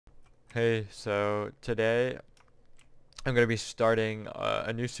Hey, so today I'm going to be starting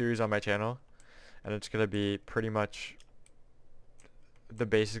a new series on my channel, and it's going to be pretty much the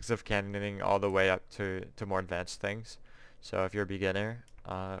basics of cannoning all the way up to more advanced things. So if you're a beginner,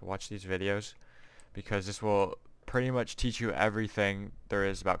 watch these videos because this will pretty much teach you everything there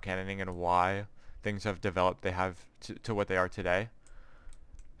is about cannoning and why things have developed they have to what they are today.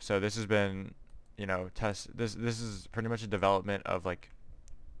 So this has been, this is pretty much a development of like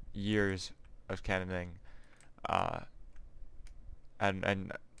years of cannoning. Uh,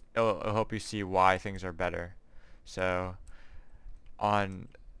 and it'll help you see why things are better. So on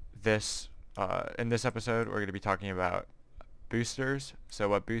this in this episode, we're going to be talking about boosters. So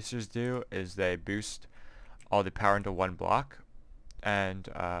what boosters do is they boost all the power into one block, and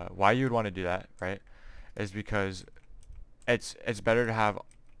why you would want to do that, right, is because it's better to have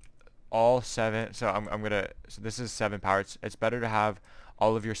all seven. So I'm gonna. So this is 7 power. It's better to have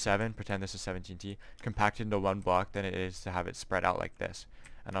all of your 7. Pretend this is 17T compacted into one block than it is to have it spread out like this.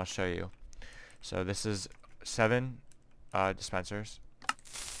 And I'll show you. So this is 7 dispensers,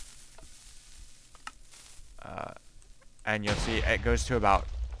 and you'll see it goes to about.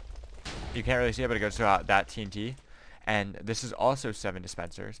 You can't really see it, but it goes to about that TNT. And this is also 7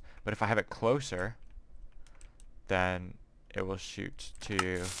 dispensers. But if I have it closer, then it will shoot to.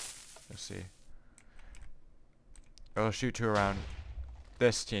 Let's see. It will shoot to around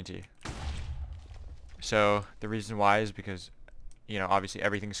this TNT. So the reason why is because, obviously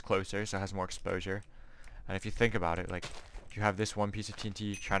everything's closer, so it has more exposure. And if you think about it, like, if you have this one piece of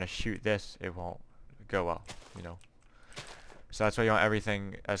TNT trying to shoot this, it won't go well. So that's why you want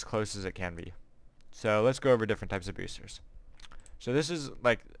everything as close as it can be. So let's go over different types of boosters. So this is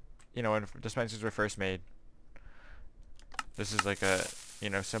like, when dispensers were first made, this is like a,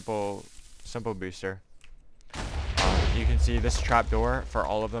 simple booster. You can see this trapdoor for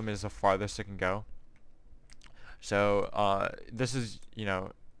all of them is the farthest it can go. So this is,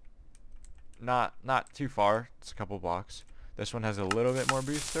 not too far. It's a couple blocks. This one has a little bit more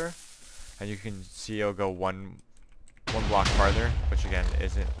booster, and you can see it'll go one block farther, which again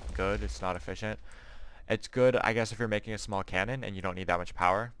isn't good. It's not efficient. It's good, I guess, if you're making a small cannon and you don't need that much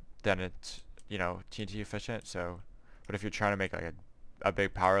power, then it's, TNT efficient. So, but if you're trying to make like a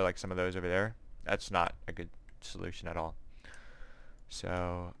big power like some of those over there, that's not a good solution at all.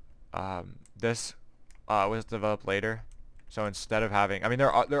 So this was developed later. So instead of having, I mean,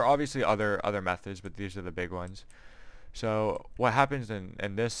 there are obviously other methods, but these are the big ones. So what happens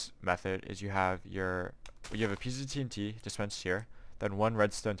in this method is you have a piece of TNT dispensed here, then 1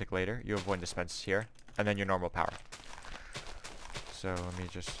 redstone tick later, you have 1 dispensed here, and then your normal power. So let me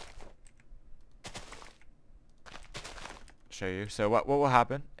just show you. So what will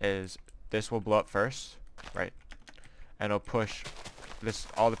happen is this will blow up first, right? And it'll push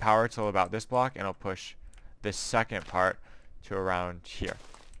all the power till about this block, and it'll push this second part to around here.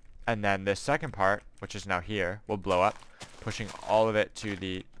 And then this second part, which is now here, will blow up, pushing all of it to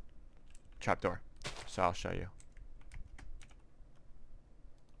the trapdoor. So I'll show you.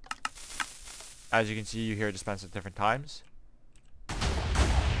 As you can see, you hear it dispense at different times.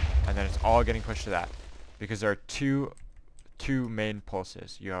 And then it's all getting pushed to that. Because there are two main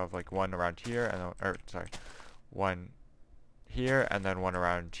pulses. You have like one around here, and one here, and then one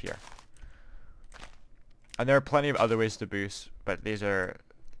around here. And there are plenty of other ways to boost, but these are,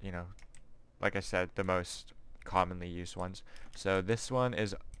 like I said, the most commonly used ones. So this one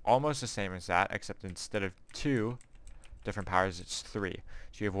is almost the same as that, except instead of 2 different powers, it's 3.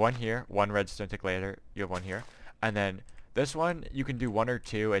 So you have 1 here, 1 redstone tick later, you have 1 here. And then this one, you can do 1 or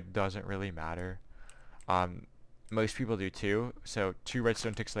 2, it doesn't really matter. Most people do 2, so 2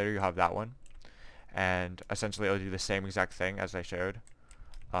 redstone ticks later, you have that one. And essentially it'll do the same exact thing as I showed.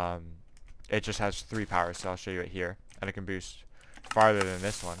 It just has 3 powers, so I'll show you it here. And it can boost farther than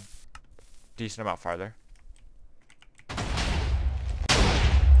this one. Decent amount farther.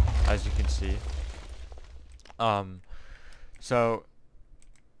 As you can see. So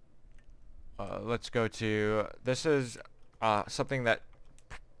let's go to, this is something that,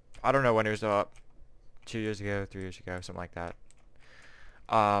 I don't know when it was up, 2 years ago, 3 years ago, something like that.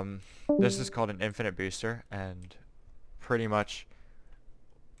 This is called an infinite booster, and pretty much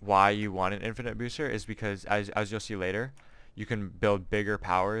why you want an infinite booster is because, as you'll see later, you can build bigger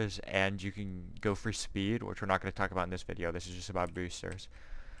powers and you can go for speed, which we're not going to talk about in this video. This is just about boosters.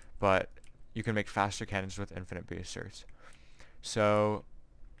 But you can make faster cannons with infinite boosters. So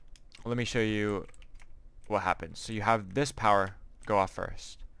let me show you what happens. So you have this power go off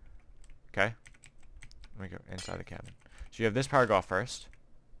first. Okay? Let me go inside the cannon. So you have this power go off first,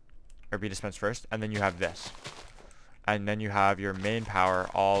 or be dispensed first, and then you have this. and then you have your main power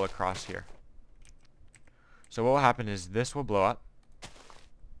all across here. So what will happen is this will blow up,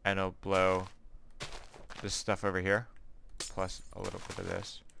 and it'll blow this stuff over here, plus a little bit of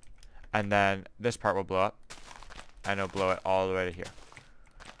this. And then this part will blow up, and it'll blow it all the way to here.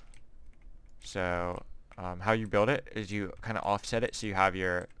 So how you build it is you kind of offset it, so you have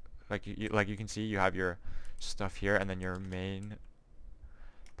your, like you can see, you have your stuff here, and then your main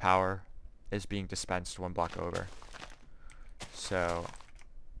power is being dispensed one block over. So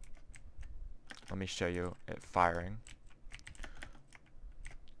let me show you it firing.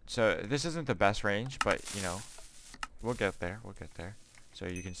 So this isn't the best range, but you know, we'll get there. We'll get there. So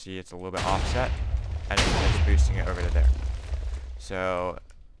you can see it's a little bit offset, and it's boosting it over to there. So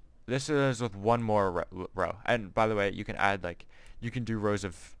this is with one more row. And by the way, you can add, like, you can do rows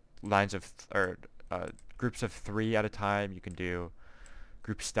of lines of or groups of 3 at a time. You can do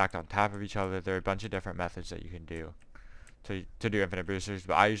groups stacked on top of each other. There are a bunch of different methods that you can do to do infinite boosters,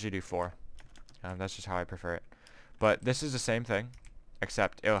 but I usually do 4. That's just how I prefer it. But this is the same thing,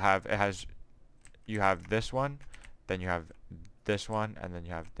 except you have this one, then you have this one, and then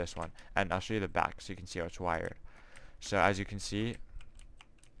you have this one. And I'll show you the back so you can see how it's wired. So as you can see,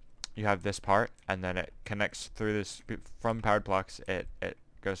 you have this part, and then it connects through this from powered plugs. It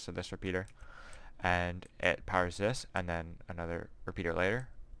goes to this repeater, and it powers this, and then another repeater later,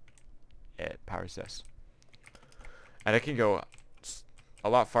 it powers this. And it can go a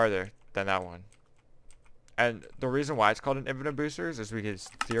lot farther than that one. And the reason why it's called an infinite boosters is because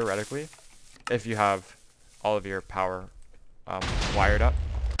theoretically, if you have all of your power wired up,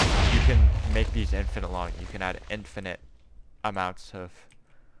 you can make these infinite long. You can add infinite amounts of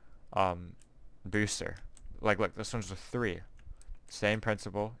booster. Like look, this one's a 3. Same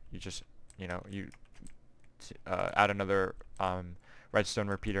principle. You just, you know, you add another redstone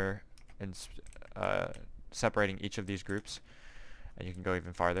repeater and separating each of these groups, and you can go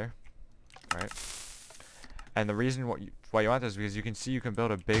even farther, right? And the reason why you want this is because you can see you can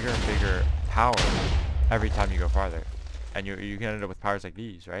build a bigger and bigger power every time you go farther, and you can end up with powers like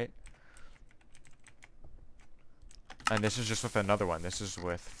these, right? And this is just with another one. This is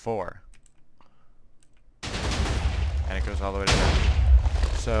with 4, and it goes all the way to there.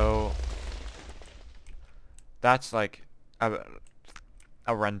 So that's like a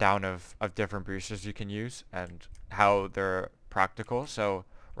rundown of different boosters you can use and how they're practical. So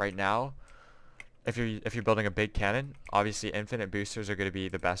right now, if you're building a big cannon, obviously infinite boosters are going to be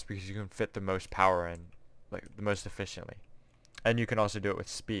the best because you can fit the most power in, like, the most efficiently, and you can also do it with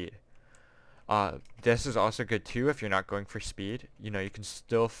speed. This is also good too if you're not going for speed. You know, you can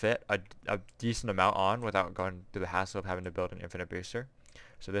still fit a decent amount on without going through the hassle of having to build an infinite booster.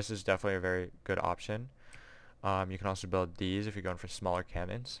 So this is definitely a very good option. You can also build these if you're going for smaller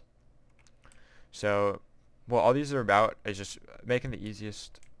cannons. So what all these are about is just making the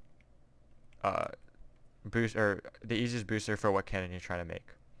easiest booster for what cannon you're trying to make.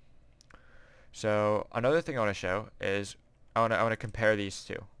 So another thing I want to show is I want to compare these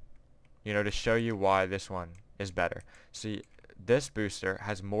two, you know, to show you why this one is better. See, this booster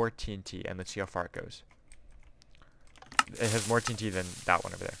has more TNT, and let's see how far it goes. It has more TNT than that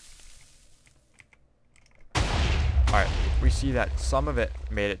one over there. Alright, we see that some of it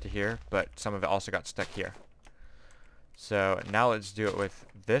made it to here, but some of it also got stuck here. So now let's do it with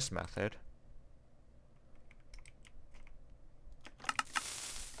this method.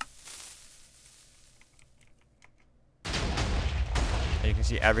 And you can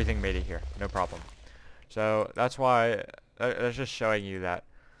see everything made it here, no problem. So that's why, that's just showing you that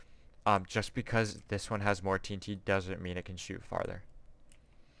just because this one has more TNT doesn't mean it can shoot farther.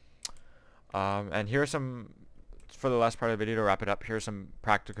 And here are some, for the last part of the video to wrap it up, here are some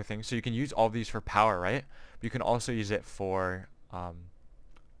practical things. So you can use all of these for power, right? But you can also use it for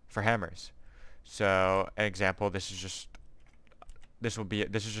hammers. So an example, this is just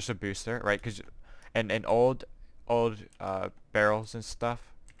a booster, right? Because in old barrels and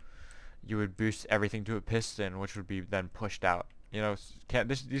stuff, you would boost everything to a piston, which would be then pushed out. You know,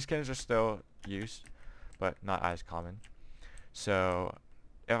 these cannons are still used, but not as common. So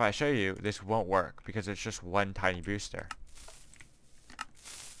if I show you, this won't work because it's just one tiny booster.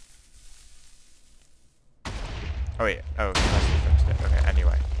 Oh wait, oh, unless you fixed it. Okay,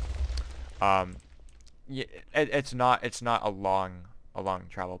 anyway. Yeah, it's not a long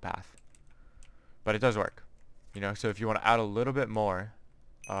travel path, but it does work. You know, so if you want to add a little bit more,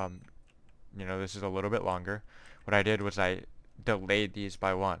 you know, this is a little bit longer. What I did was I delayed these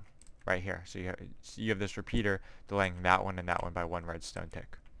by 1 right here. So you have this repeater delaying that one and that one by 1 redstone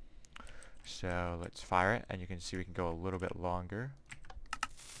tick. So let's fire it, and you can see we can go a little bit longer.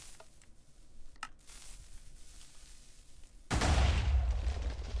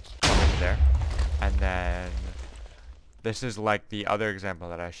 there. And then this is like the other example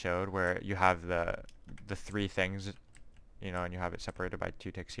that I showed where you have the three things, you know, and you have it separated by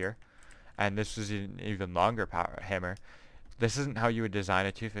two ticks here. And this is an even longer power hammer. This isn't how you would design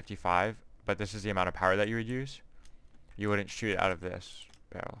a 255, but this is the amount of power that you would use. You wouldn't shoot it out of this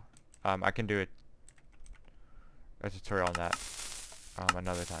barrel. I can do a tutorial on that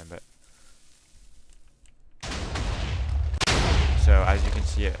another time, but so as you can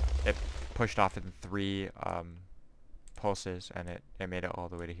see, it pushed off in 3 pulses, and it made it all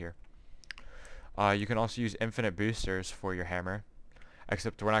the way to here. You can also use infinite boosters for your hammer,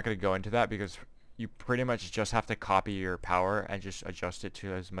 except we're not going to go into that because you pretty much just have to copy your power and just adjust it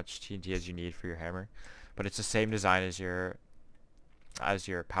to as much TNT as you need for your hammer. But it's the same design as your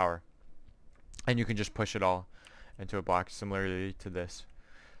power, and you can just push it all into a block similarly to this.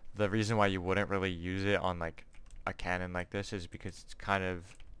 The reason why you wouldn't really use it on like a cannon like this is because it's kind of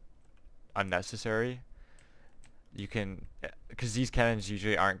unnecessary. You can, because these cannons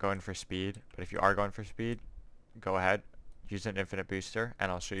usually aren't going for speed, but if you are going for speed, go ahead, use an infinite booster,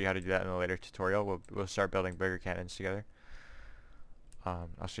 and I'll show you how to do that in a later tutorial. We'll start building bigger cannons together.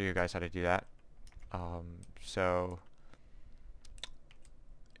 I'll show you guys how to do that. So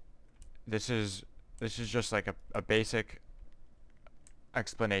this is just like a basic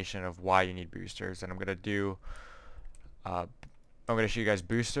explanation of why you need boosters, and I'm gonna show you guys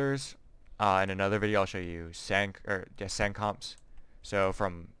boosters. In another video, I'll show you sand comps. So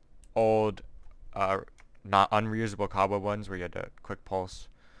from old, not unreusable cobweb ones where you had to quick pulse,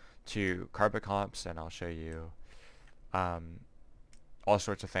 to carpet comps, and I'll show you all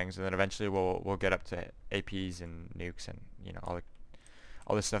sorts of things, and then eventually we'll get up to APs and nukes and, you know,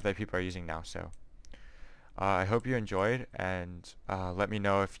 all the stuff that people are using now. So I hope you enjoyed, and let me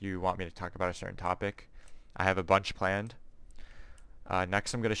know if you want me to talk about a certain topic. I have a bunch planned.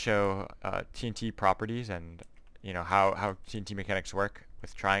 Next, I'm going to show TNT properties and, you know, how TNT mechanics work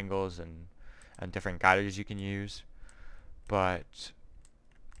with triangles and different guiders you can use. But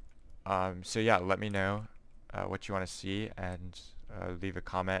so yeah, let me know what you want to see, and leave a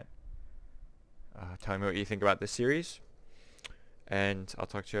comment telling me what you think about this series, and I'll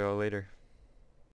talk to you all later.